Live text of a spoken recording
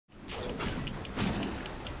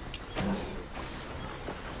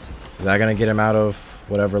Is that gonna get him out of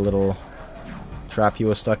whatever little trap he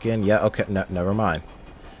was stuck in? Yeah, okay, no, never mind.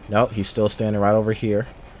 No, he's still standing right over here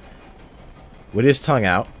with his tongue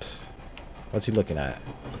out. What's he looking at?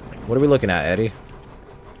 What are we looking at, Eddie?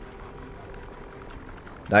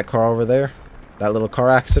 That car over there? That little car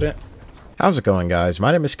accident? How's it going, guys?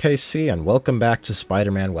 My name is KC, and welcome back to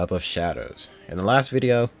Spider-Man Web of Shadows. In the last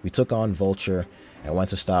video, we took on Vulture and went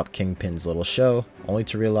to stop Kingpin's little show, only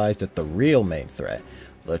to realize that the real main threat,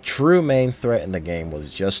 the true main threat in the game,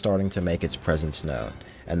 was just starting to make its presence known,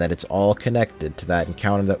 and that it's all connected to that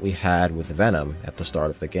encounter that we had with Venom at the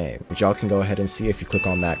start of the game, which y'all can go ahead and see if you click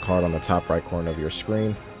on that card on the top right corner of your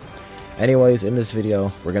screen. Anyways, in this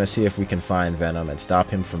video, we're going to see if we can find Venom and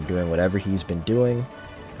stop him from doing whatever he's been doing,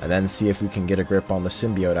 and then see if we can get a grip on the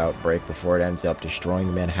symbiote outbreak before it ends up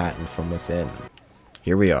destroying Manhattan from within.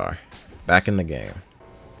 Here we are, back in the game.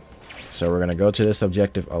 So we're going to go to this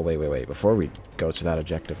objective. Oh, wait. Before we go to that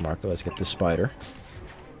objective marker, let's get this spider.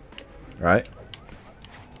 Right?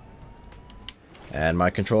 And my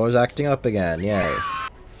controller's acting up again. Yay.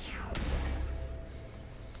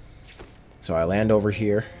 So I land over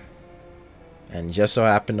here. And just so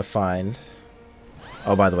happen to find...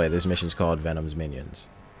 Oh, by the way, this mission's called Venom's Minions.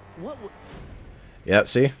 What? Yep,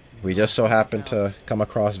 see? We just so happened to come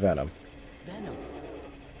across Venom. Venom?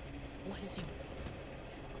 What is he?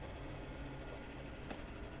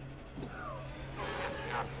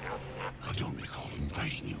 I don't recall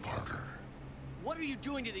inviting you, Parker. What are you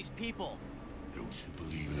doing to these people? Don't you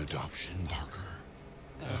believe in adoption, Parker?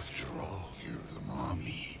 After all, you're the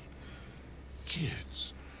mommy.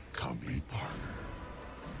 Kids, come meet Parker.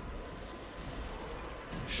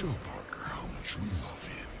 Show Parker how much we love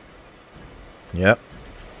him. Yep.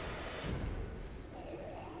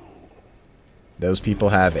 Those people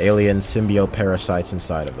have alien symbiote parasites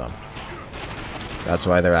inside of them. That's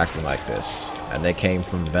why they're acting like this. And they came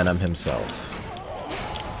from Venom himself.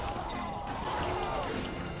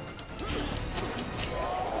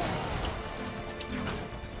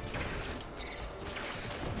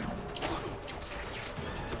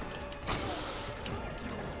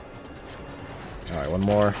 Alright, one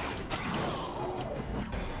more.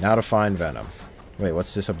 Now to find Venom. Wait,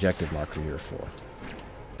 what's this objective marker here for?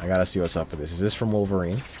 I gotta see what's up with this. Is this from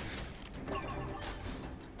Wolverine?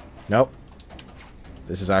 Nope.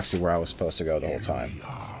 This is actually where I was supposed to go the whole time.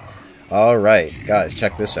 Alright, guys,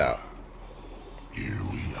 check this out. Here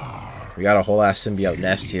we are. We got a whole ass symbiote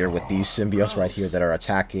nest here with these symbiotes right here that are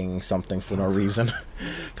attacking something for no reason.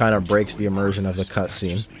 Kind of breaks the immersion of the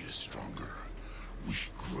cutscene. We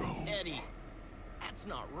grow. Eddie, that's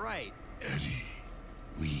not right. Eddie,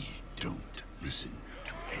 we don't listen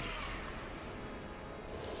to Eddie.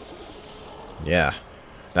 Yeah,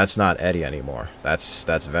 that's not Eddie anymore. That's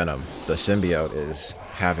Venom. The symbiote is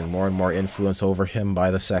having more and more influence over him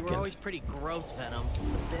by the You're second. always pretty gross, Venom.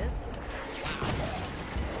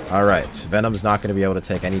 Alright, Venom's not going to be able to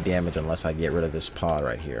take any damage unless I get rid of this paw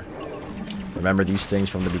right here. Remember these things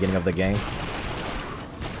from the beginning of the game?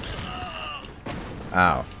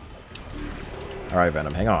 Ow. Alright,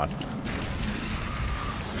 Venom, hang on.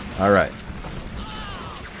 Alright.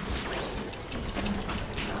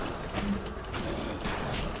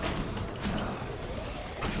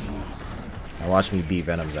 Now watch me beat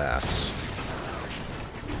Venom's ass.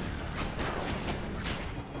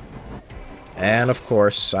 And of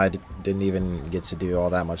course, I didn't even get to do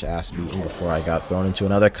all that much ass beating before I got thrown into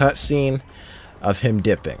another cutscene of him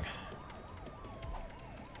dipping.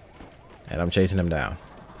 And I'm chasing him down.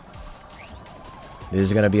 This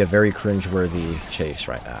is going to be a very cringeworthy chase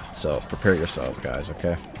right now. So prepare yourselves, guys,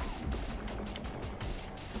 okay?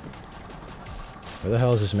 Where the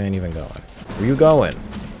hell is this man even going? Where you going?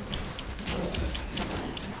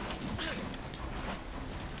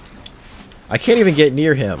 I can't even get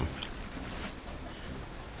near him.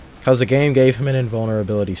 Because the game gave him an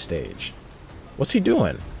invulnerability stage. What's he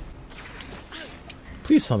doing?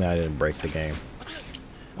 Please tell me I didn't break the game.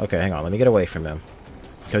 Okay, hang on. Let me get away from him.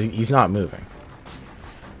 Because he's not moving.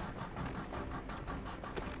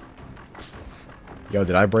 Yo,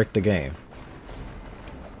 did I break the game?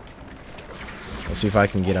 Let's see if I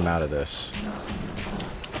can get him out of this.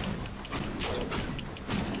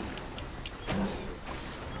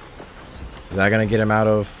 Is that going to get him out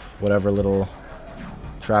of whatever little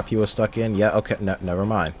trap he was stuck in? Yeah, okay, no, never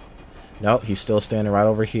mind. No, he's still standing right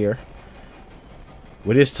over here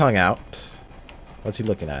with his tongue out. What's he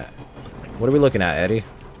looking at? What are we looking at, Eddie?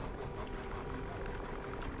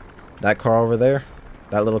 That car over there?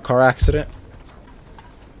 That little car accident?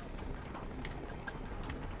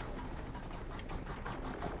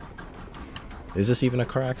 Is this even a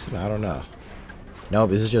car accident? I don't know.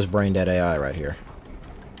 Nope, this is just brain dead AI right here.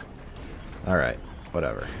 Alright,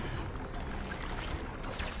 whatever.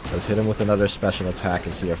 Let's hit him with another special attack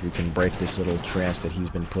and see if we can break this little trance that he's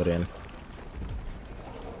been put in.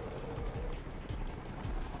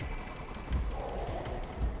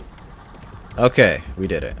 Okay, we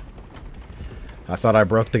did it. I thought I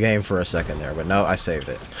broke the game for a second there, but no, I saved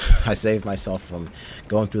it. I saved myself from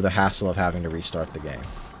going through the hassle of having to restart the game.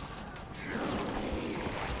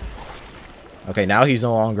 Okay, now he's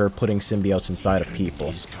no longer putting symbiotes inside of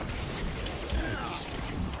people.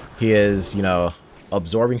 He is, you know,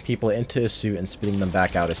 absorbing people into his suit and spitting them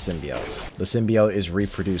back out as symbiotes. The symbiote is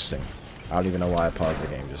reproducing. I don't even know why I paused the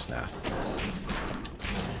game just now.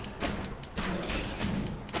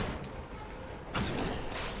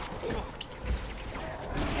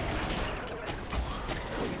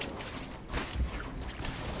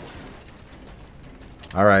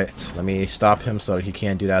 Alright, let me stop him so he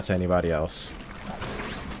can't do that to anybody else.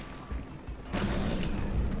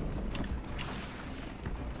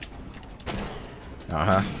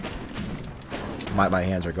 Uh-huh. My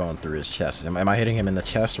hands are going through his chest. Am I hitting him in the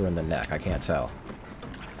chest or in the neck? I can't tell.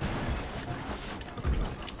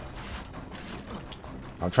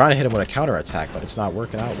 I'm trying to hit him with a counterattack, but it's not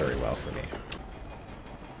working out very well for me.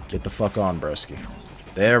 Get the fuck on, broski.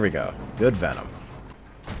 There we go. Good Venom.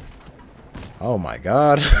 Oh my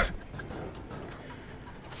god.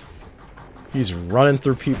 He's running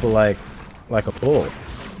through people like a bull.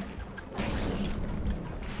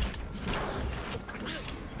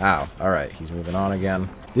 Ow. Alright, he's moving on again.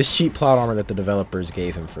 This cheap plot armor that the developers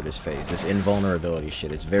gave him for this phase, this invulnerability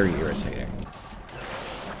shit, it's very irritating.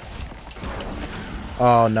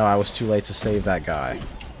 Oh no, I was too late to save that guy.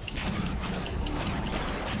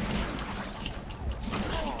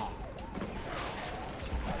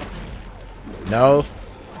 No.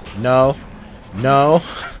 No. No.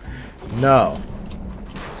 No.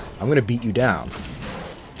 I'm gonna beat you down.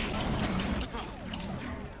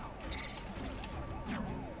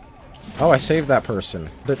 Oh, I saved that person.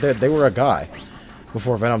 They were a guy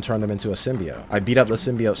before Venom turned them into a symbiote. I beat up the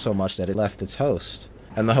symbiote so much that it left its host.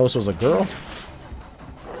 And the host was a girl?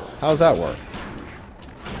 How's that work?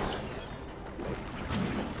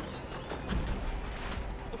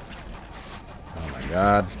 Oh my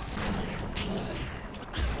god.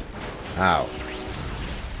 Ow.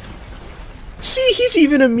 See, he's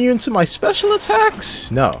even immune to my special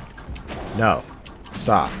attacks? No. No.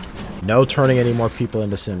 Stop. No turning any more people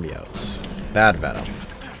into symbiotes. Bad Venom.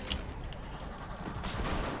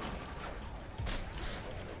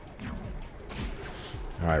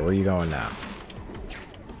 Alright, where are you going now?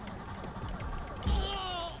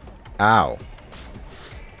 Ow.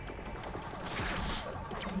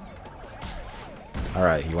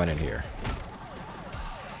 Alright, he went in here.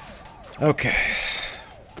 Okay.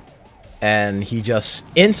 And he just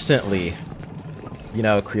instantly, you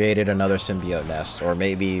know, created another symbiote nest. Or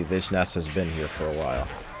maybe this nest has been here for a while.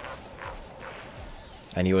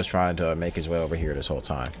 And he was trying to make his way over here this whole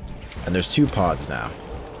time. And there's 2 pods now.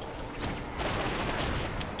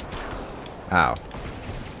 Ow.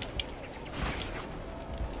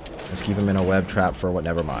 Let's keep him in a web trap for what?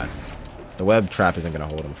 Never mind. The web trap isn't going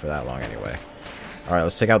to hold him for that long anyway. Alright,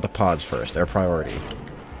 let's take out the pods first. They're priority.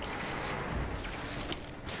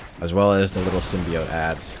 As well as the little symbiote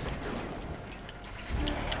ads.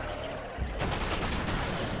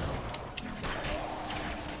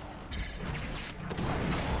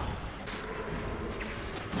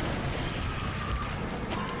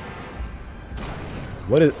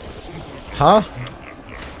 What is... Huh?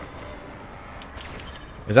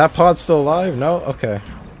 Is that pod still alive? No? Okay.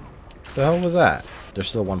 What the hell was that? There's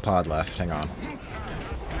still 1 pod left. Hang on.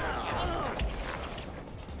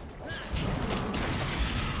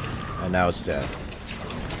 And now it's dead.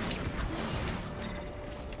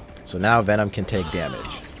 So now Venom can take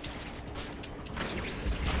damage.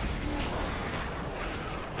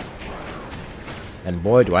 And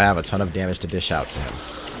boy, do I have a ton of damage to dish out to him.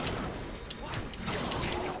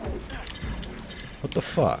 What the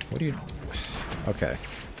fuck? What do you... Okay.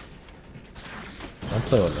 Don't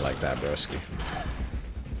play with me like that, broski.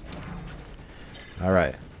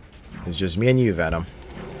 Alright. It's just me and you, Venom.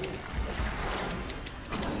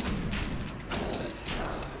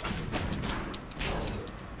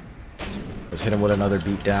 Let's hit him with another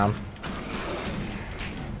beatdown.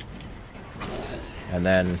 And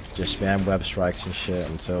then just spam web strikes and shit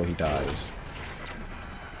until he dies.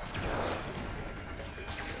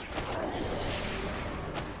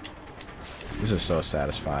 This is so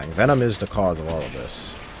satisfying. Venom is the cause of all of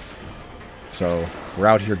this. So, we're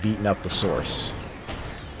out here beating up the source.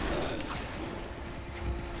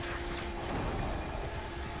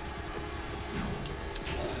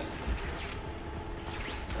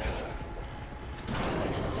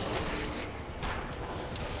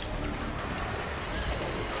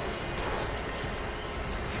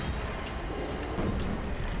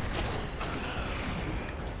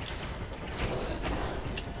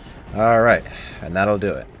 Alright, and that'll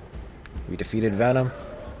do it. We defeated Venom.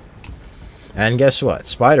 And guess what?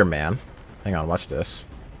 Spider-Man. Hang on, watch this.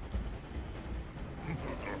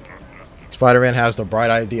 Spider-Man has the bright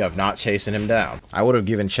idea of not chasing him down. I would have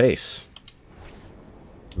given chase.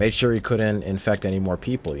 Made sure he couldn't infect any more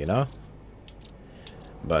people, you know?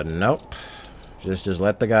 But nope. Just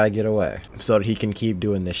let the guy get away. So that he can keep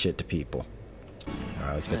doing this shit to people.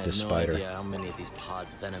 Alright, let's get this spider. I had no idea how many of these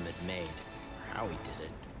pods Venom had made, or how he did it.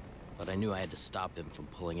 But I knew I had to stop him from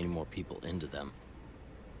pulling any more people into them.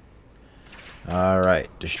 Alright,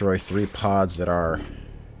 destroy 3 pods that are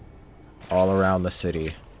all around the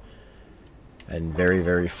city. And very,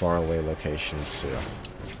 very far away locations too.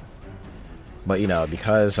 But you know,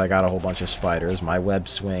 because I got a whole bunch of spiders, my web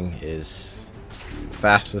swing is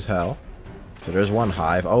fast as hell. So there's one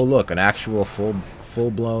hive. Oh look, an actual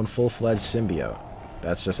full-blown, full-fledged symbiote.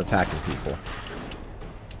 That's just attacking people.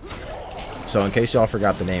 So in case y'all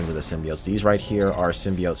forgot the names of the symbiotes, these right here are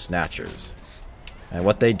symbiote snatchers. And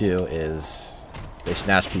what they do is they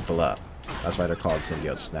snatch people up. That's why they're called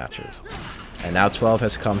symbiote snatchers. And now 12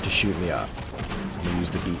 has come to shoot me up. I'm going to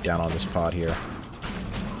use the beat down on this pod here.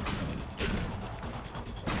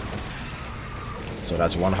 So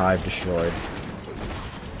that's one hive destroyed.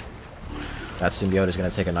 That symbiote is going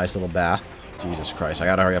to take a nice little bath. Jesus Christ, I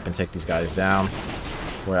got to hurry up and take these guys down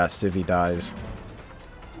before that civvy dies.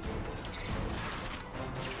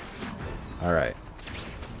 Alright.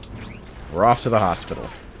 We're off to the hospital.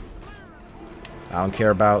 I don't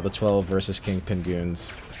care about the 12 versus Kingpin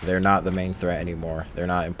goons. They're not the main threat anymore. They're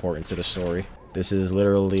not important to the story. This is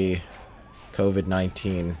literally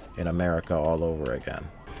COVID-19 in America all over again.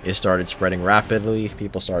 It started spreading rapidly.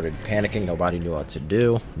 People started panicking. Nobody knew what to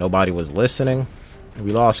do. Nobody was listening.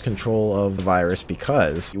 We lost control of the virus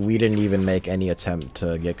because we didn't even make any attempt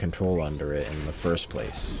to get control under it in the first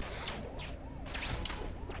place.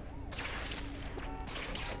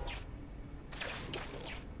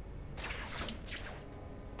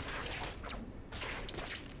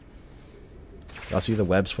 Y'all see the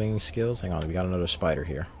web swinging skills? Hang on, we got another spider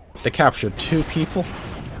here. They captured 2 people?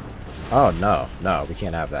 Oh no, no, we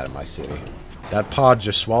can't have that in my city. That pod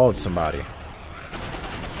just swallowed somebody.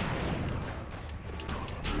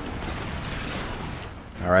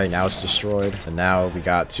 Alright, now it's destroyed. And now we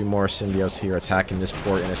got 2 more symbiotes here attacking this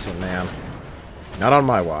poor innocent man. Not on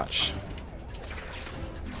my watch.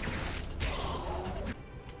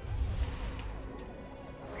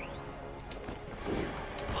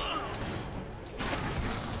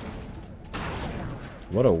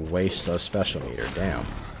 What a waste of special meter, damn.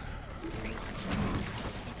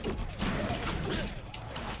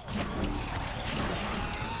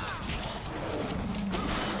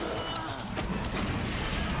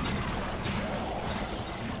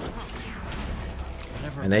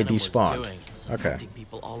 And they despawned. Okay.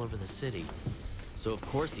 People all over the city. So of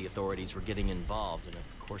course the authorities were getting involved, and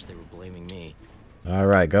of course they were blaming me.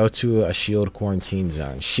 Alright, go to a S.H.I.E.L.D. quarantine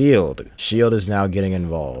zone. S.H.I.E.L.D. S.H.I.E.L.D. is now getting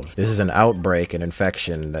involved. This is an outbreak, an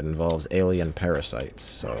infection that involves alien parasites,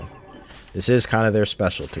 so this is kind of their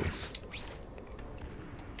specialty.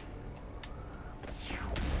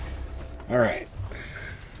 Alright.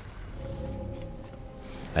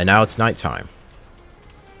 And now it's nighttime.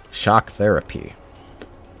 Shock therapy.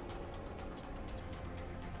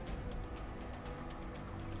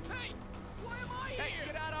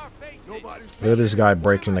 Look at this guy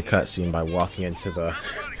breaking the cutscene by walking into the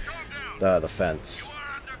fence.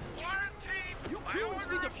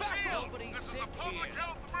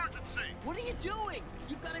 What are you doing?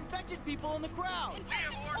 You've got infected people in the crowd.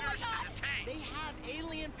 Oh my God! They have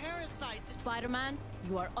alien parasites. Spider-Man,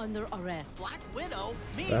 you are under arrest. Black Widow?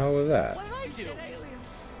 Me? The hell was that? What did I do?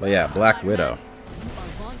 Aliens. But yeah, Black Widow. You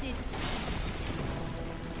are wanted.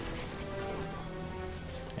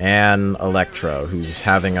 And Electro, who's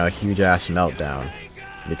having a huge-ass meltdown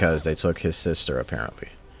because they took his sister, apparently.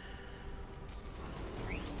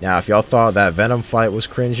 Now, if y'all thought that Venom fight was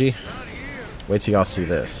cringy, wait till y'all see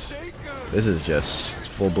this. This is just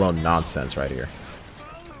full-blown nonsense right here.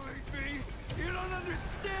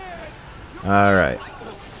 Alright.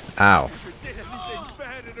 Ow.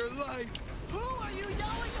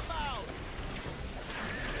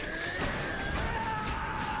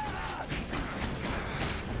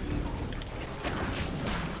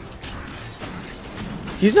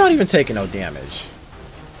 He's not even taking no damage.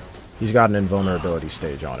 He's got an invulnerability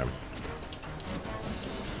stage on him.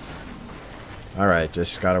 Alright,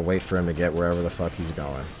 just gotta wait for him to get wherever the fuck he's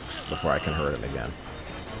going before I can hurt him again.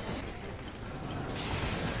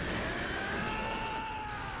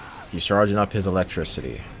 He's charging up his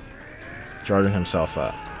electricity. Charging himself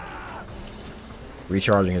up.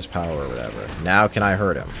 Recharging his power or whatever. Now can I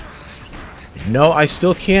hurt him? No, I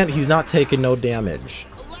still can't. He's not taking no damage.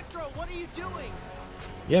 Electro, what are you doing?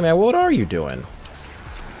 Yeah, man, what are you doing?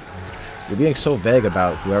 You're being so vague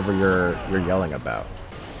about whoever you're yelling about.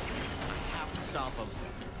 I have to stop him.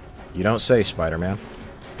 You don't say, Spider-Man.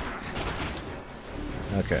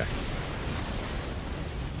 Okay.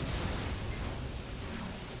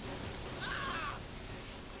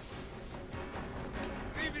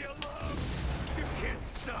 Leave me alone! You can't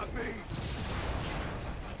stop me!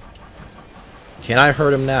 Can I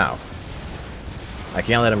hurt him now? I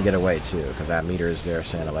can't let him get away, too, because that meter is there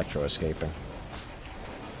saying Electro escaping.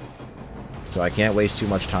 So I can't waste too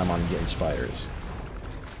much time on getting spiders.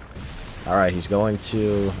 Alright, he's going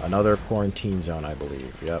to another quarantine zone, I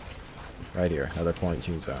believe. Yep. Right here. Another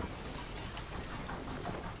quarantine zone.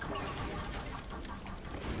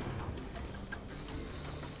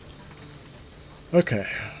 Okay.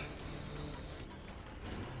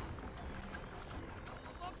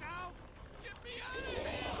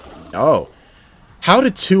 Oh. How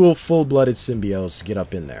did two full-blooded symbiotes get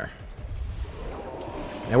up in there?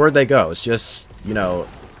 And where'd they go? It's just, you know,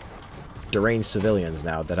 deranged civilians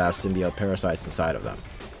now that have symbiote parasites inside of them.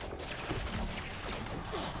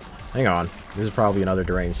 Hang on. This is probably another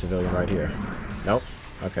deranged civilian right here. Nope.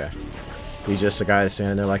 Okay. He's just a guy that's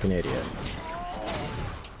standing there like an idiot.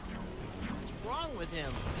 What's wrong with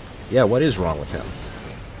him? Yeah, what is wrong with him?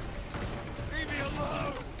 Leave me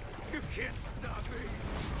alone! You can't stop me!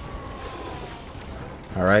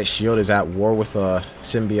 Alright, S.H.I.E.L.D. is at war with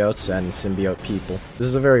symbiotes and symbiote people. This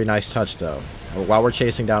is a very nice touch, though. While we're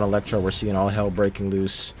chasing down Electro, we're seeing all hell breaking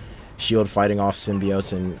loose. S.H.I.E.L.D. fighting off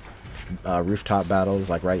symbiotes in rooftop battles,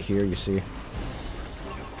 like right here, you see.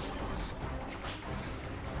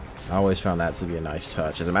 I always found that to be a nice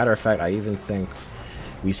touch. As a matter of fact, I even think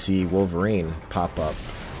we see Wolverine pop up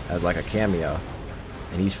as like a cameo,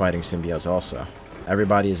 and he's fighting symbiotes also.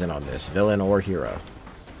 Everybody is in on this, villain or hero.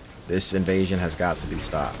 This invasion has got to be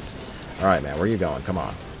stopped. Alright, man, where are you going? Come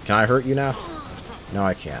on. Can I hurt you now? No,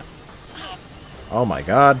 I can't. Oh my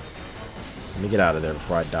god. Let me get out of there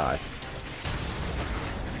before I die.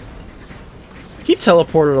 He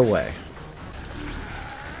teleported away.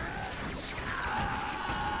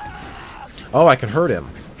 Oh, I can hurt him.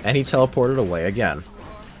 And he teleported away again.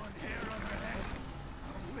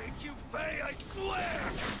 Make you pay, I swear!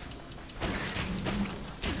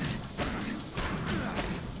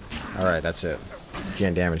 Alright, that's it.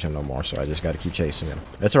 Can't damage him no more, so I just gotta keep chasing him.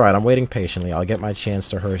 It's alright, I'm waiting patiently. I'll get my chance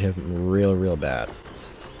to hurt him real bad.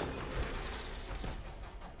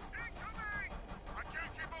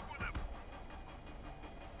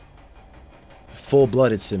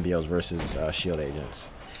 Full-blooded symbiotes versus S.H.I.E.L.D.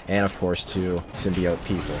 agents. And, of course, two symbiote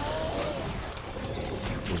people.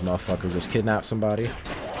 These motherfuckers just kidnapped somebody.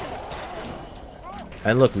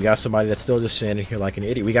 And look, we got somebody that's still just standing here like an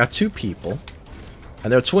idiot. We got two people.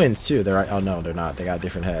 And they're twins, too. Oh, no, they're not. They got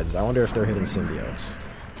different heads. I wonder if they're hidden symbiotes.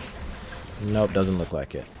 Nope, doesn't look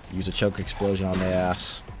like it. Use a choke explosion on their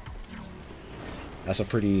ass. That's a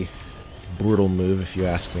pretty brutal move, if you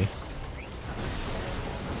ask me.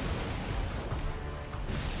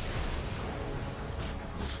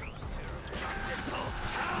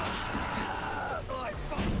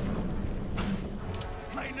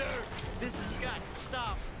 My nerve! This has got to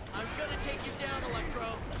stop. I'm gonna take you down,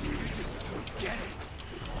 Electro. You just don't get it!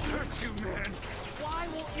 I'll hurt you, man! Why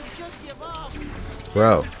won't you just give up?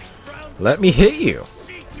 Bro, let me hit you.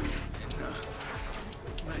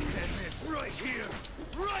 Let's end this right here!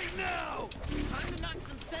 Right now! Time to knock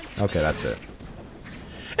some sense Okay, that's it.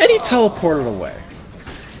 And he teleported away.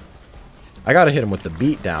 I gotta hit him with the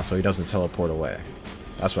beat down so he doesn't teleport away.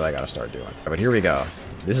 That's what I gotta start doing. But here we go.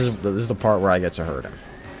 This is the part where I get to hurt him.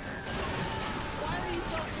 Why are you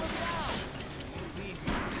so put out?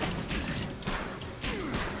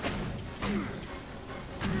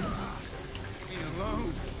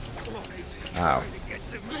 Ow.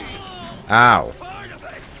 Ow. Part of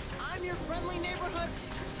it! I'm your friendly neighborhood.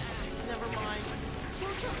 Never mind.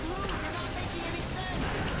 Don't just move. You're not making any sense.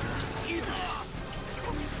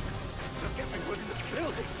 Took everyone in the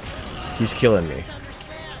building! He's killing me.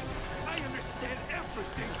 Understand? I understand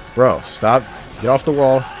everything! Bro, stop. Get off the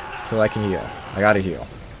wall so I can heal. I gotta heal.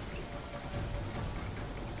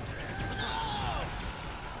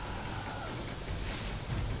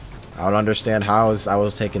 I don't understand how I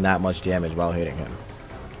was taking that much damage while hitting him.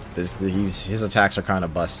 His attacks are kind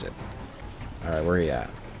of busted. Alright, where he at?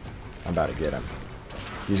 I'm about to get him.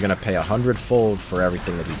 He's gonna pay 100-fold for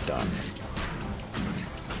everything that he's done.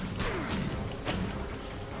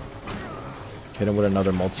 Hit him with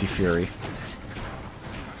another multi-fury.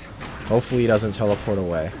 Hopefully he doesn't teleport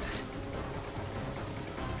away.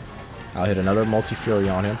 I'll hit another multi-fury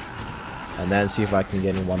on him. and then see if I can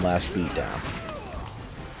get in one last beat down.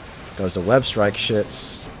 Because the web strike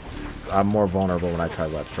shits, I'm more vulnerable when I try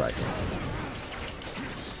web striking.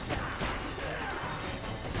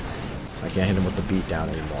 I can't hit him with the beat down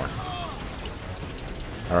anymore.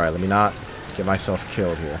 Alright, let me not get myself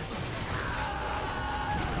killed here.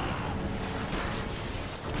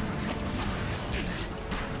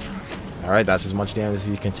 Alright, that's as much damage as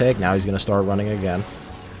he can take. Now he's going to start running again.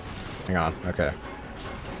 Hang on, okay.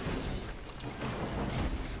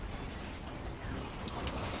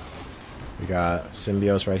 We got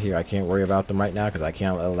symbiotes right here. I can't worry about them right now because I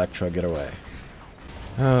can't let Electro get away.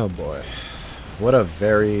 Oh boy. What a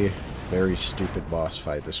very, very stupid boss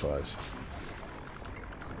fight this was.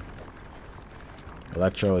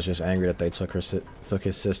 Electro was just angry that they took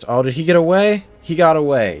his sister. Oh, did he get away? He got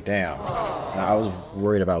away. Damn. I was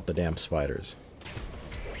worried about the damn spiders.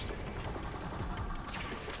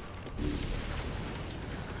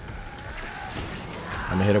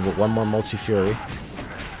 I'm gonna hit him with one more multi-fury.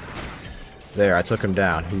 There, I took him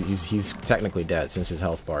down. He's technically dead since his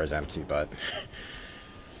health bar is empty, but...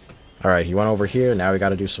 Alright, he went over here. Now we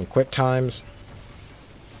gotta do some quick times.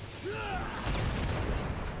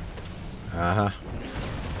 Uh-huh.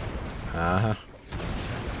 Uh-huh.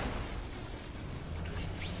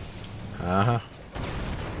 Uh-huh.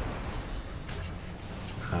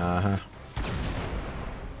 Uh-huh.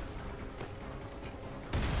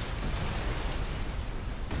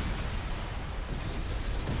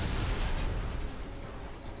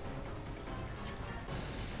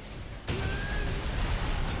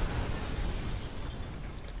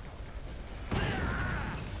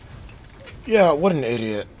 Yeah, what an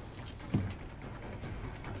idiot.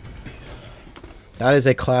 That is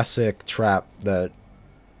a classic trap that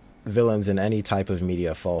villains in any type of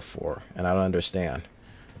media fall for, and I don't understand.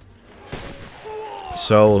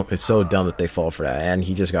 So, it's so dumb that they fall for that. And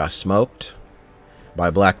he just got smoked by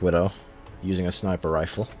Black Widow using a sniper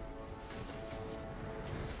rifle.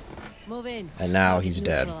 Move in. And now he's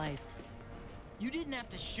dead. You didn't have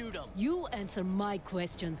to shoot him. You answer my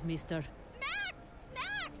questions, mister. Max!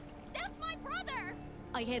 Max! That's my brother!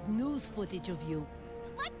 I have news footage of you.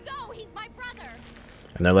 Let go! He's my brother!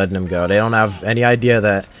 And they're letting him go. They don't have any idea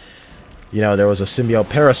that, you know, there was a symbiote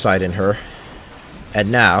parasite in her.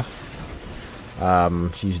 And now,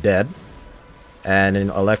 she's dead. And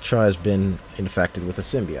Elektra has been infected with a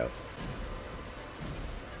symbiote.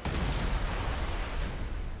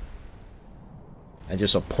 And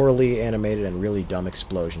just a poorly animated and really dumb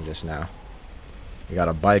explosion just now. We got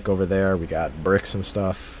a bike over there. We got bricks and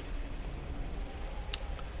stuff.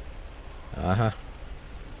 Uh-huh.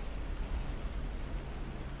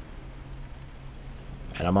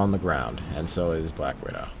 And I'm on the ground. And so is Black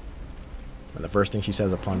Widow. And the first thing she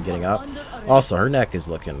says upon getting up... Also, her neck is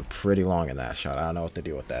looking pretty long in that shot. I don't know what to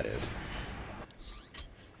do with that is.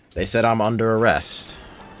 They said I'm under arrest.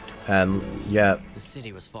 And yet... The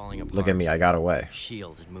city was falling apart. Look at me, I got away.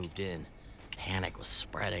 S.H.I.E.L.D. had moved in. Panic was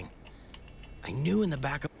spreading. I knew in the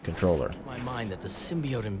back of Controller. my mind that the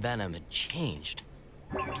symbiote in Venom had changed.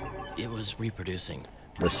 It was reproducing.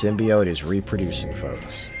 The symbiote is reproducing,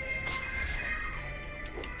 folks.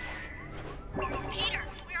 Peter,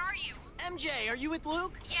 where are you? MJ, are you with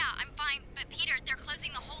Luke? Yeah, I'm fine, but Peter, they're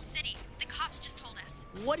closing the whole city. The cops just told us.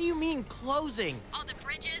 What do you mean, closing? All the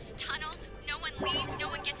bridges, tunnels, no one leaves, no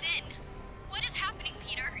one gets in. What is happening,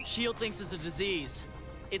 Peter? S.H.I.E.L.D. thinks it's a disease.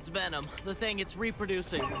 It's Venom. The thing, it's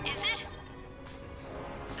reproducing. Is it?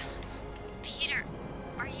 Peter,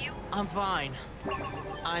 are you? I'm fine.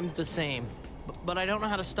 I'm the same. But I don't know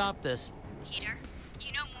how to stop this. Peter,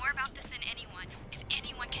 you know more about this than anyone. If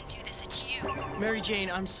anyone can do this, it's you. Mary Jane,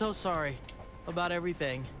 I'm so sorry about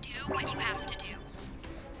everything. Do what you have to do.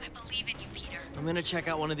 I believe in you, Peter. I'm gonna check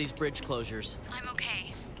out one of these bridge closures. I'm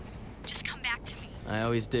okay. Just come back to me. I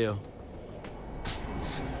always do.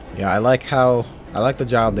 Yeah, I like the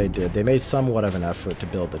job they did. They made somewhat of an effort to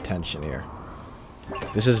build the tension here.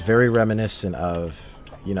 This is very reminiscent of,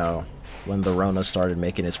 you know, when the Rona started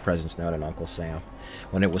making its presence known in Uncle Sam.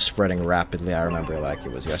 When it was spreading rapidly, I remember like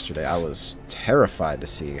it was yesterday. I was terrified to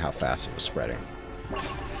see how fast it was spreading.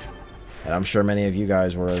 And I'm sure many of you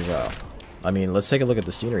guys were as well. I mean, let's take a look at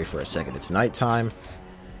the scenery for a second. It's nighttime.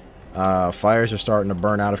 Fires are starting to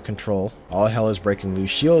burn out of control. All hell is breaking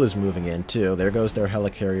loose. S.H.I.E.L.D. is moving in, too. There goes their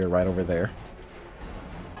helicarrier right over there.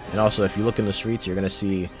 And also, if you look in the streets, you're going to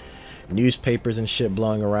see newspapers and shit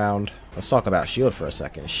blowing around. Let's talk about S.H.I.E.L.D. for a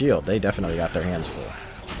second. S.H.I.E.L.D., they definitely got their hands full.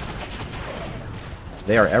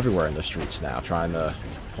 They are everywhere in the streets now, trying to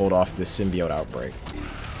hold off this symbiote outbreak.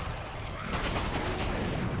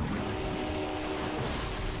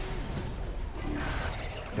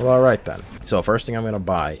 Well, alright then. So, first thing I'm going to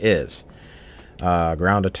buy is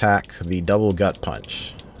Ground attack, the double gut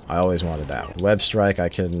punch. I always wanted that. Web strike, I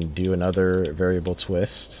can do another variable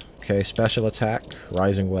twist. Okay, special attack,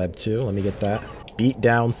 rising web 2. Let me get that. Beat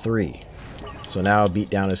down 3. So now beat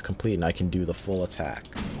down is complete and I can do the full attack.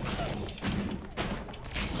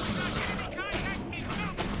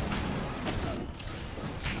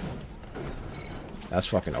 That's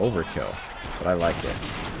fucking overkill, but I like it.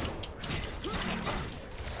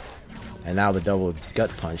 And now the double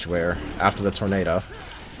gut punch, where after the tornado,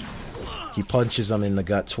 he punches them in the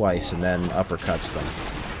gut twice and then uppercuts them.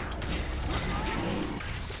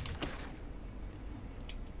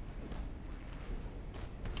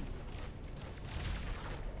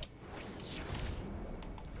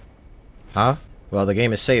 Huh? Well, the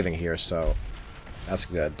game is saving here, so that's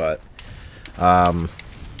good, but I'm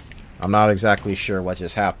not exactly sure what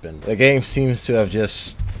just happened. The game seems to have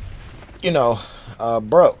just, you know,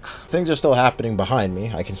 broke. Things are still happening behind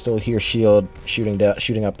me. I can still hear S.H.I.E.L.D.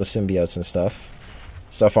 shooting up the symbiotes and stuff.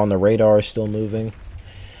 Stuff on the radar is still moving.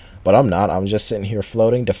 But I'm not. I'm just sitting here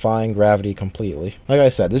floating, defying gravity completely. Like I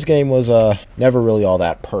said, this game was never really all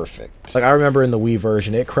that perfect. Like, I remember in the Wii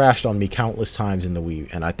version, it crashed on me countless times in the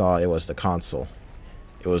Wii, and I thought it was the console.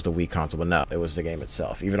 It was the Wii console, but no, it was the game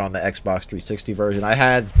itself. Even on the Xbox 360 version, I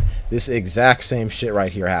had this exact same shit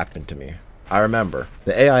right here happen to me. I remember.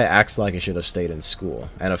 The AI acts like it should have stayed in school.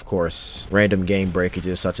 And of course, random game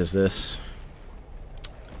breakages such as this.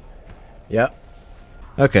 Yep.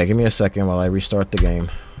 Okay, give me a second while I restart the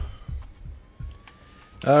game.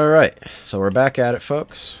 Alright, so we're back at it,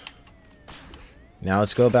 folks. Now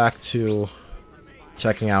let's go back to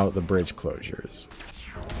checking out the bridge closures.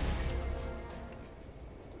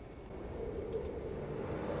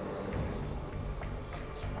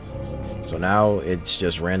 So now it's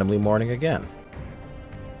just randomly morning again.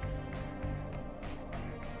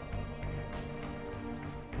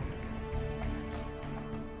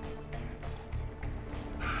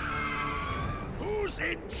 Who's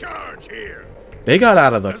in charge here? They got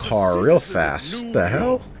out of the car real fast. The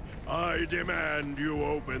hell? I demand you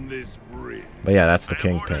open this bridge. But yeah, that's the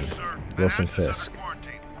Kingpin, Wilson Fisk.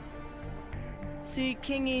 See,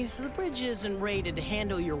 Kingy, the bridge isn't rated to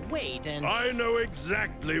handle your weight, and I know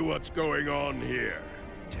exactly what's going on here.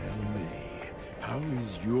 Tell me, how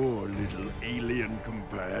is your little alien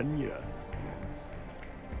companion?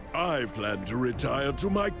 I plan to retire to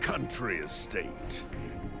my country estate.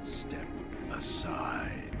 Step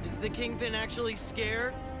aside. is the Kingpin actually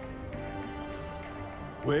scared?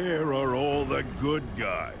 Where are all the good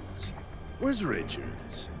guys? Where's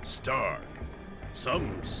Richards? Stark?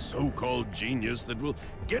 Some so-called genius that will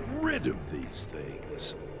get rid of these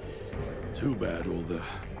things. Too bad all the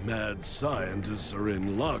mad scientists are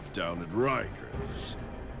in lockdown at Rikers.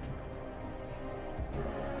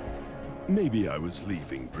 Maybe I was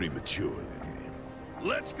leaving prematurely.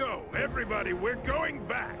 Let's go, everybody, we're going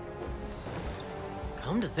back!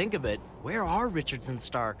 Come to think of it, where are Richards and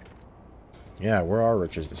Stark? Yeah, where are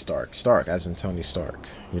Richards and Stark? Stark, as in Tony Stark.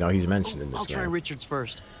 You know, he's mentioned in this I'll game. try Richards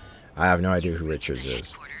first. I have no idea who Richards The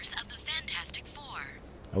is. headquarters of the Fantastic Four.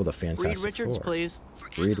 Oh, the Fantastic Reed Richards, Four. please. For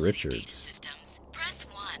Reed analytic data Richards. systems, press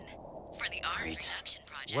 1. For the arms Great. reduction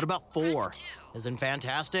project, What about press 4? 2. As in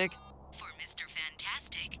fantastic? For Mr.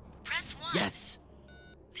 Fantastic, press 1. Yes!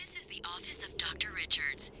 This is the office of Dr.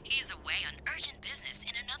 Richards. He is away on urgent business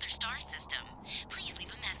in another star system. Please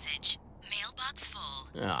leave a message. Mailbox full.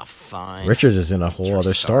 Ah, fine. Richards is in a whole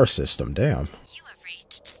other Stark. star system, damn. You have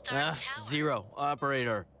reached Stark Tower. 0.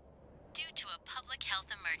 Operator. Due to a public health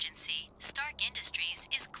emergency, Stark Industries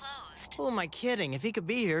is closed. Who am I kidding? If he could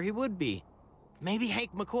be here, he would be. Maybe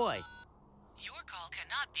Hank McCoy. Your call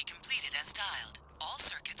cannot be completed as dialed. All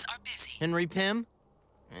circuits are busy. Henry Pym?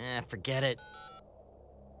 Forget it.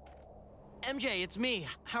 MJ, it's me.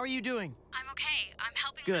 How are you doing? I'm okay. I'm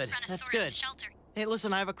helping Good, Luke run a that's sorting good. shelter. Hey,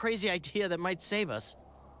 listen, I have a crazy idea that might save us.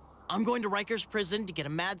 I'm going to Rikers Prison to get a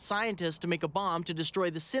mad scientist to make a bomb to destroy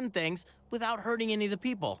the Sim things without hurting any of the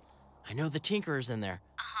people. I know the Tinkerer's in there.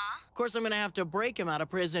 Uh-huh. Of course, I'm gonna have to break him out of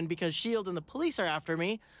prison because S.H.I.E.L.D. and the police are after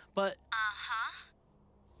me, but... Uh-huh.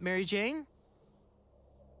 Mary Jane?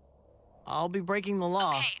 I'll be breaking the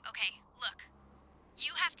law. Okay. Look.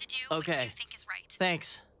 You have to do what Okay. you think is right.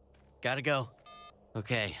 Thanks. Gotta go.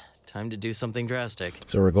 Okay, time to do something drastic.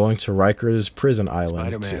 So we're going to Rikers Prison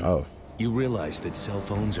Island. Spider-Man. Oh. You realize that cell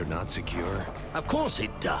phones are not secure? Of course it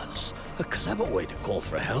does. A clever way to call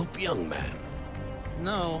for help, young man.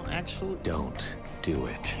 No, actually... Don't do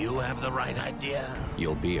it. You have the right idea.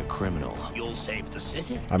 You'll be a criminal. You'll save the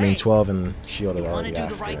city. I mean, Hey, 12 and S.H.I.E.L.D. are wanna already do the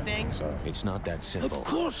after. right thing? So. It's not that simple. Of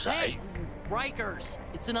course Hey, Rikers,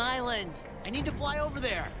 it's an island. I need to fly over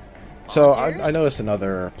there. So I noticed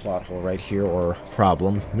another plot hole right here, or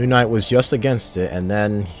problem. Moon Knight was just against it, and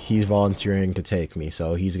then he's volunteering to take me,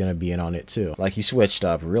 so he's gonna be in on it too. Like, he switched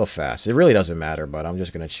up real fast. It really doesn't matter, but I'm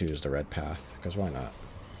just gonna choose the red path, because why not?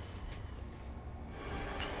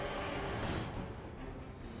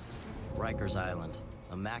 Rikers Island,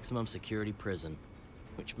 a maximum security prison,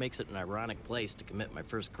 which makes it an ironic place to commit my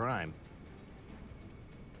first crime.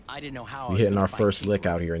 I didn't know how I was hitting gonna our find first Tinker. lick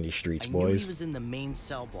out here in these streets, I knew boys. he was in the main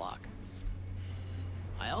cell block.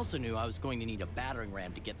 I also knew I was going to need a battering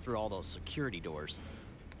ram to get through all those security doors.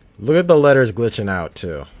 Look at the letters glitching out,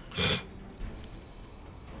 too.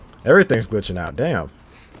 Everything's glitching out, damn.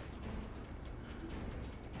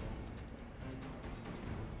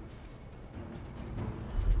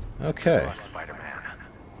 Okay. Spider-Man.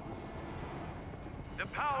 The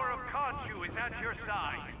power of Khonshu is at your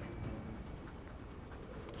side.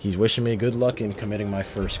 He's wishing me good luck in committing my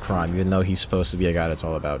first crime, even though he's supposed to be a guy that's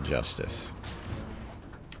all about justice.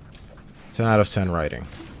 10 out of 10 writing.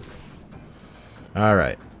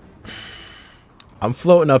 Alright. I'm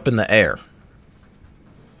floating up in the air.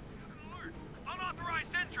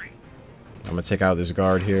 Unauthorized entry. I'm gonna take out this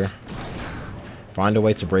guard here. Find a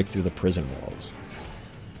way to break through the prison walls.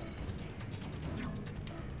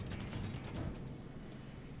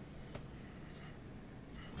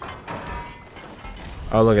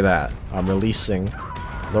 Oh, look at that. I'm releasing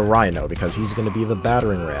the Rhino because he's going to be the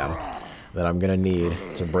battering ram that I'm going to need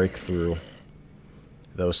to break through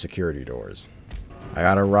those security doors. I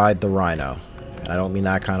gotta ride the Rhino, and I don't mean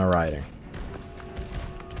that kind of riding.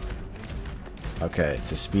 Okay,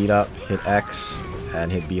 to speed up, hit X,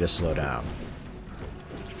 and hit B to slow down.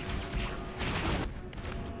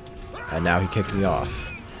 And now he kicked me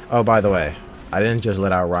off. Oh, by the way, I didn't just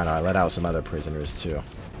let out Rhino, I let out some other prisoners too.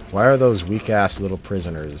 Why are those weak-ass little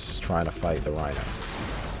prisoners trying to fight the Rhino?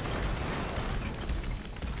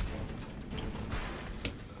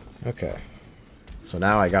 Okay. So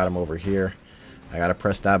now I got him over here. I gotta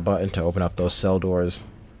press that button to open up those cell doors.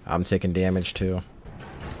 I'm taking damage too.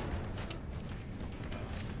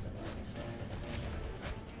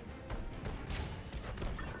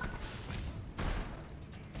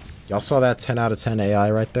 Y'all saw that 10 out of 10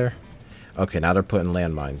 AI right there? Okay, now they're putting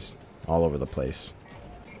landmines all over the place.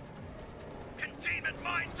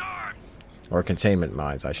 Or containment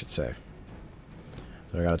mines, I should say.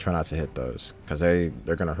 So I gotta try not to hit those, because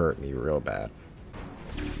they're gonna hurt me real bad.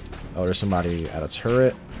 Oh, there's somebody at a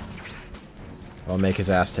turret. I'll make his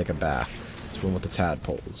ass take a bath. Swim with the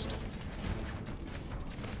tadpoles.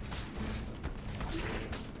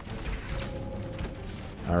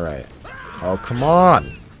 Alright. Oh, come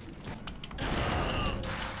on!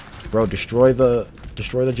 Bro, destroy the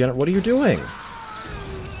generator. What are you doing?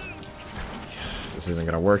 This isn't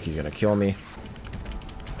gonna work. He's gonna kill me.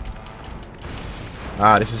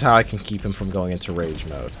 Ah, this is how I can keep him from going into rage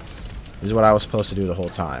mode. This is what I was supposed to do the whole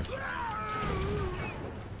time.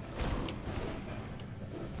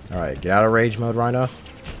 Alright, get out of rage mode, Rhino.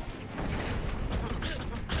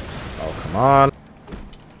 Oh, come on.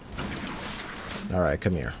 Alright,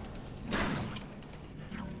 come here.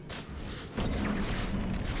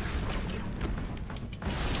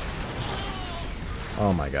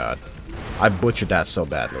 Oh my god. I butchered that so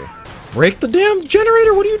badly. Break the damn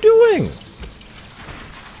generator! What are you doing?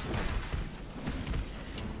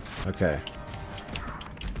 Okay.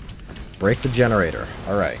 Break the generator.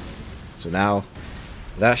 Alright. So now,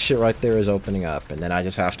 that shit right there is opening up, and then I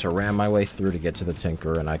just have to ram my way through to get to the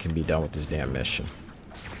Tinker, and I can be done with this damn mission.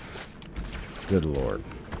 Good lord.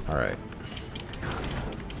 Alright.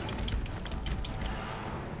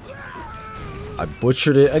 I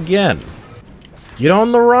butchered it again. Get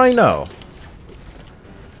on the Rhino!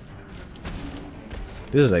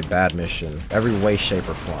 This is a bad mission, every way, shape,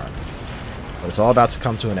 or form. But it's all about to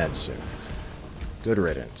come to an end soon. Good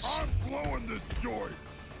riddance. I'm blowing this joint.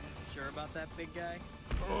 Sure about that, big guy?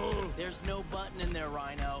 There's no button in there,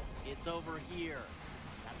 Rhino. It's over here.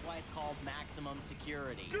 That's why it's called maximum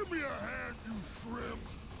security. Give me a hand, you shrimp.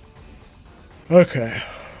 Okay.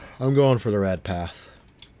 I'm going for the red path.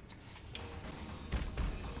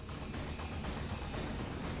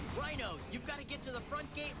 Rhino, you've got to get to the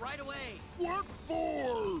front gate right away. What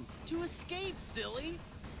for? To escape, silly.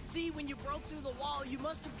 See, when you broke through the wall, you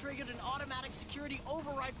must have triggered an automatic security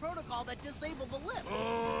override protocol that disabled the lift.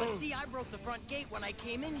 But see, I broke the front gate when I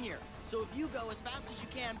came in here. So if you go as fast as you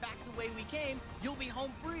can back the way we came, you'll be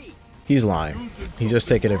home free. He's lying. He's just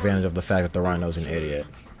taking advantage of the fact that the Rhino's an idiot.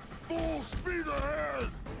 Full speed ahead.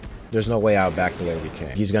 There's no way out back the way we came.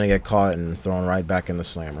 He's gonna get caught and thrown right back in the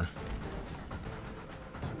slammer.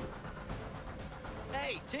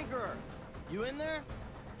 Hey, Tinkerer, you in there?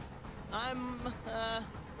 I'm,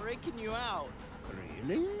 breaking you out.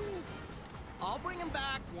 Really? I'll bring him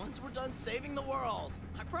back once we're done saving the world.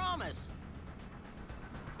 I promise.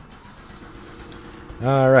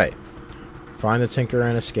 Alright. Find the Tinkerer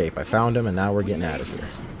and escape. I found him, and now we're getting out of here.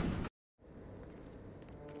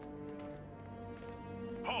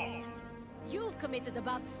 Halt! You've committed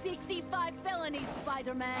about 65 felonies,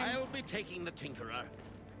 Spider-Man. I'll be taking the Tinkerer.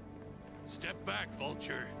 Step back,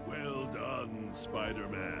 Vulture. Well done,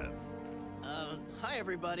 Spider-Man. Hi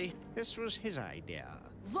everybody. This was his idea.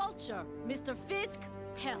 Vulture, Mr. Fisk,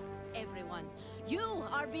 hell, everyone. You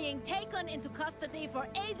are being taken into custody for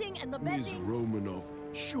aiding and Ms. abetting. Romanoff,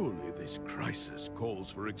 surely this crisis calls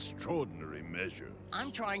for extraordinary measures.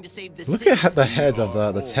 I'm trying to save the Look city. at the heads of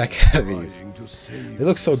the tech heavies. Trying to save They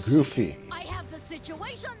look so the goofy. I have the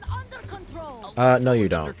situation under control. No you Under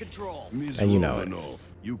don't. control. Ms. And you know it.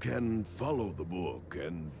 Romanoff, you can follow the book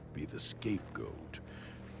and be the scapegoat.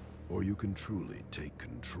 Or you can truly take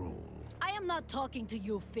control. I am not talking to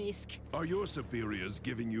you, Fisk. Are your superiors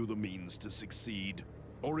giving you the means to succeed?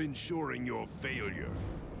 Or ensuring your failure?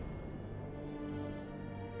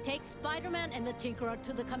 Take Spider-Man and the Tinkerer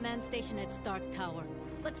to the command station at Stark Tower.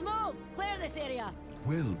 Let's move! Clear this area!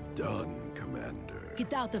 Well done, Commander.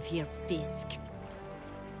 Get out of here, Fisk.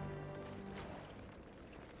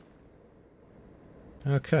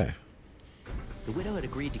 Okay. The Widow had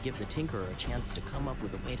agreed to give the Tinkerer a chance to come up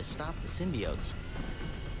with a way to stop the symbiotes.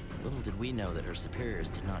 Little did we know that her superiors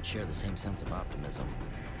did not share the same sense of optimism.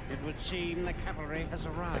 It would seem the cavalry has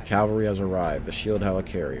The arrived. cavalry has arrived. The shield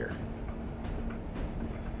helicarrier.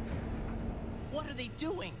 What are they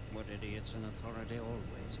doing? What idiots in authority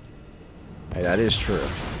always do. Hey, that is true.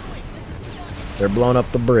 This is nuts. They're blowing up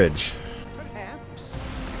the bridge. Perhaps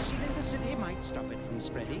sealing the city might stop it from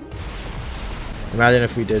spreading. Imagine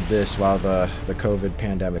if we did this while the COVID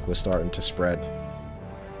pandemic was starting to spread.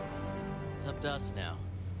 It's up to us now.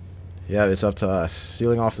 Yeah, it's up to us.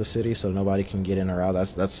 Sealing off the city so nobody can get in or out.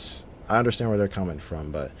 That's I understand where they're coming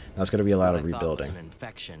from, but that's going to be a lot of What I thought was rebuilding. an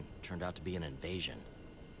infection turned out to be an invasion.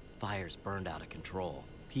 Fires burned out of control.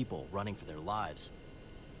 People running for their lives.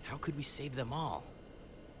 How could we save them all?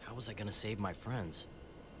 How was I going to save my friends?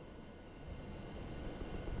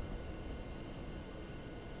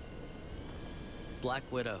 Black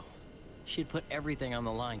Widow. She'd put everything on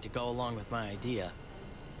the line to go along with my idea.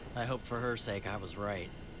 I hoped for her sake I was right.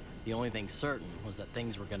 The only thing certain was that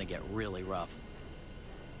things were going to get really rough.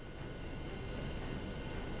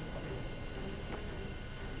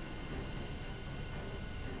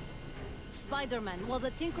 Spider-Man, while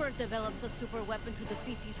the Tinkerer develops a super weapon to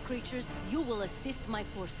defeat these creatures, you will assist my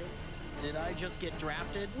forces. Did I just get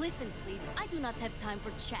drafted? Listen, please, I do not have time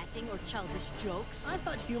for chatting or childish jokes. I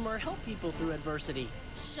thought humor helped people through adversity.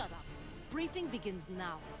 Shut up. Briefing begins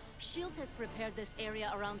now. S.H.I.E.L.D. has prepared this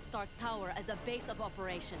area around Stark Tower as a base of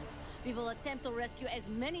operations. We will attempt to rescue as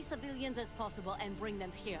many civilians as possible and bring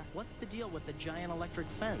them here. What's the deal with the giant electric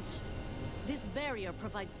fence? This barrier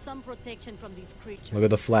provides some protection from these creatures. Look at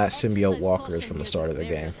the flat symbiote Exercise walkers caution from the near start these of the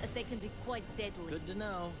game. barriers, as they can be quite deadly. Good to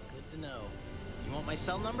know. Good to know. You want my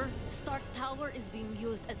cell number? Stark Tower is being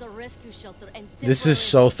used as a rescue shelter and This is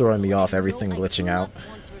so temporary throwing me hospital. off, I everything know I glitching do out. not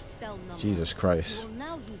want your cell number. Jesus Christ. You will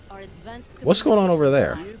now use our advanced What's going on over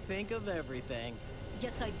there? You think of everything.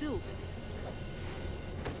 Yes, I do.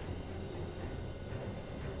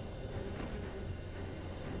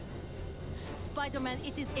 Spider-Man,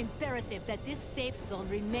 it is imperative that this safe zone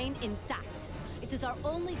remain intact. It is our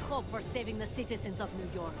only hope for saving the citizens of New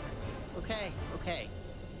York. Okay, okay.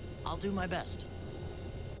 I'll do my best.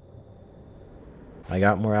 I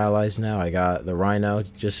got more allies now. I got the Rhino,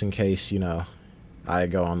 just in case, you know, I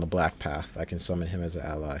go on the black path. I can summon him as an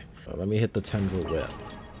ally. So let me hit the Tendril Whip.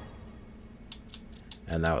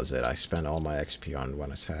 And that was it. I spent all my XP on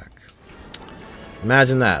one attack.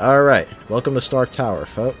 Imagine that. Alright, welcome to Stark Tower,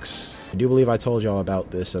 folks. I do believe I told y'all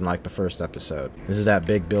about this in like the first episode. This is that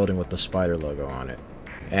big building with the spider logo on it.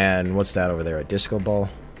 And what's that over there, a disco ball?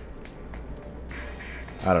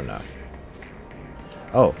 I don't know.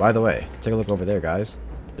 Oh, by the way, take a look over there, guys.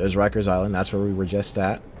 There's Rikers Island, that's where we were just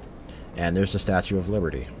at. And there's the Statue of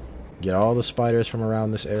Liberty. Get all the spiders from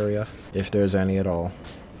around this area, if there's any at all.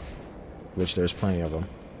 Which there's plenty of them.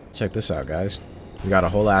 Check this out, guys. We got a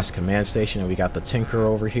whole ass command station, and we got the Tinkerer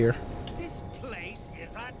over here. This place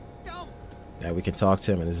is a dump. And we can talk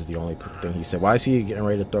to him, and this is the only thing he said. Why is he getting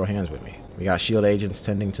ready to throw hands with me? We got S.H.I.E.L.D. agents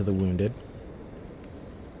tending to the wounded.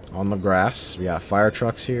 On the grass. We got fire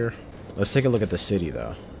trucks here. Let's take a look at the city,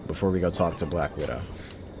 though, before we go talk to Black Widow.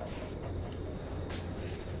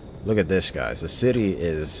 Look at this, guys. The city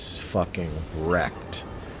is fucking wrecked.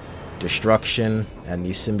 destruction, and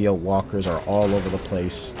these symbiote walkers are all over the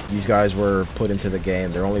place. These guys were put into the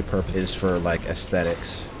game. Their only purpose is for like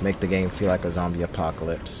aesthetics, make the game feel like a zombie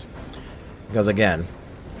apocalypse. Because again,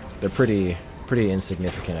 they're pretty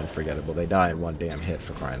insignificant and forgettable. They die in one damn hit,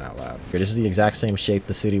 for crying out loud. This is the exact same shape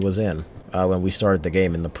the city was in when we started the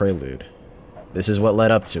game in the prelude. This is what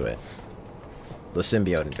led up to it. The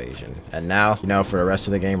symbiote invasion. And now, you know, for the rest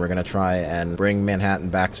of the game, we're going to try and bring Manhattan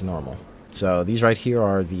back to normal. So these right here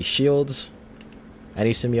are the shields.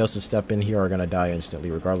 Any symbiotes that step in here are going to die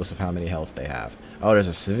instantly, regardless of how many health they have. Oh, there's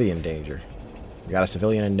a civilian danger. We got a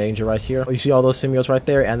civilian in danger right here. You see all those symbiotes right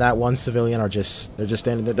there, and that one civilian they're just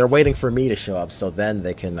standing there. They're waiting for me to show up, so then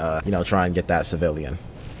they can, you know, try and get that civilian.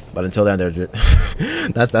 But until then, they're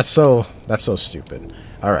just that's so stupid.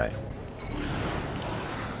 All right.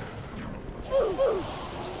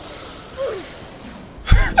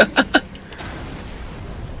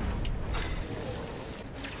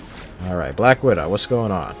 All right, Black Widow, what's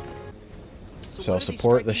going on? So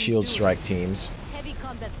support the shield strike teams. Heavy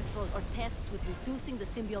combat patrols are tasked with reducing the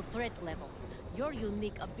symbiote threat level. Your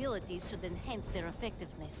unique abilities should enhance their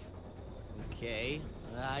effectiveness. Okay,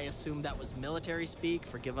 I assume that was military speak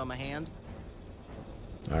for give them a hand.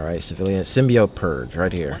 All right, civilian symbiote purge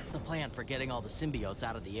right here. What's the plan for getting all the symbiotes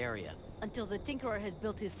out of the area? Until the Tinkerer has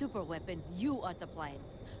built his super weapon, you are the plan.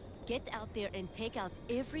 Get out there and take out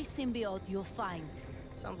every symbiote you'll find.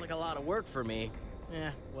 Sounds like a lot of work for me.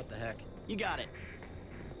 Eh, what the heck. You got it.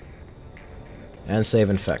 And save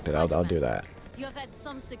infected. I'll do that. You have had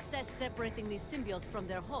some success separating these symbiotes from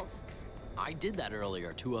their hosts. I did that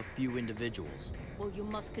earlier to a few individuals. Well, you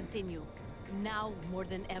must continue. Now more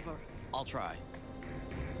than ever. I'll try.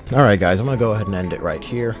 Alright guys, I'm going to go ahead and end it right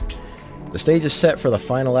here. The stage is set for the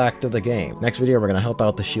final act of the game. Next video, we're going to help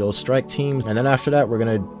out the SHIELD strike teams, and then after that, we're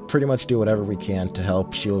going to pretty much do whatever we can to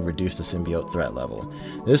help SHIELD reduce the symbiote threat level.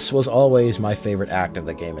 This was always my favorite act of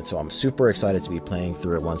the game, and so I'm super excited to be playing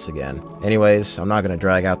through it once again. Anyways, I'm not going to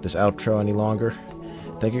drag out this outro any longer.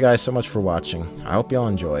 Thank you guys so much for watching. I hope y'all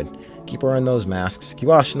enjoyed. Keep wearing those masks, keep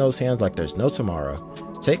washing those hands like there's no tomorrow.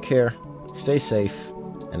 Take care, stay safe,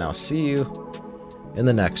 and I'll see you in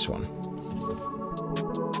the next one.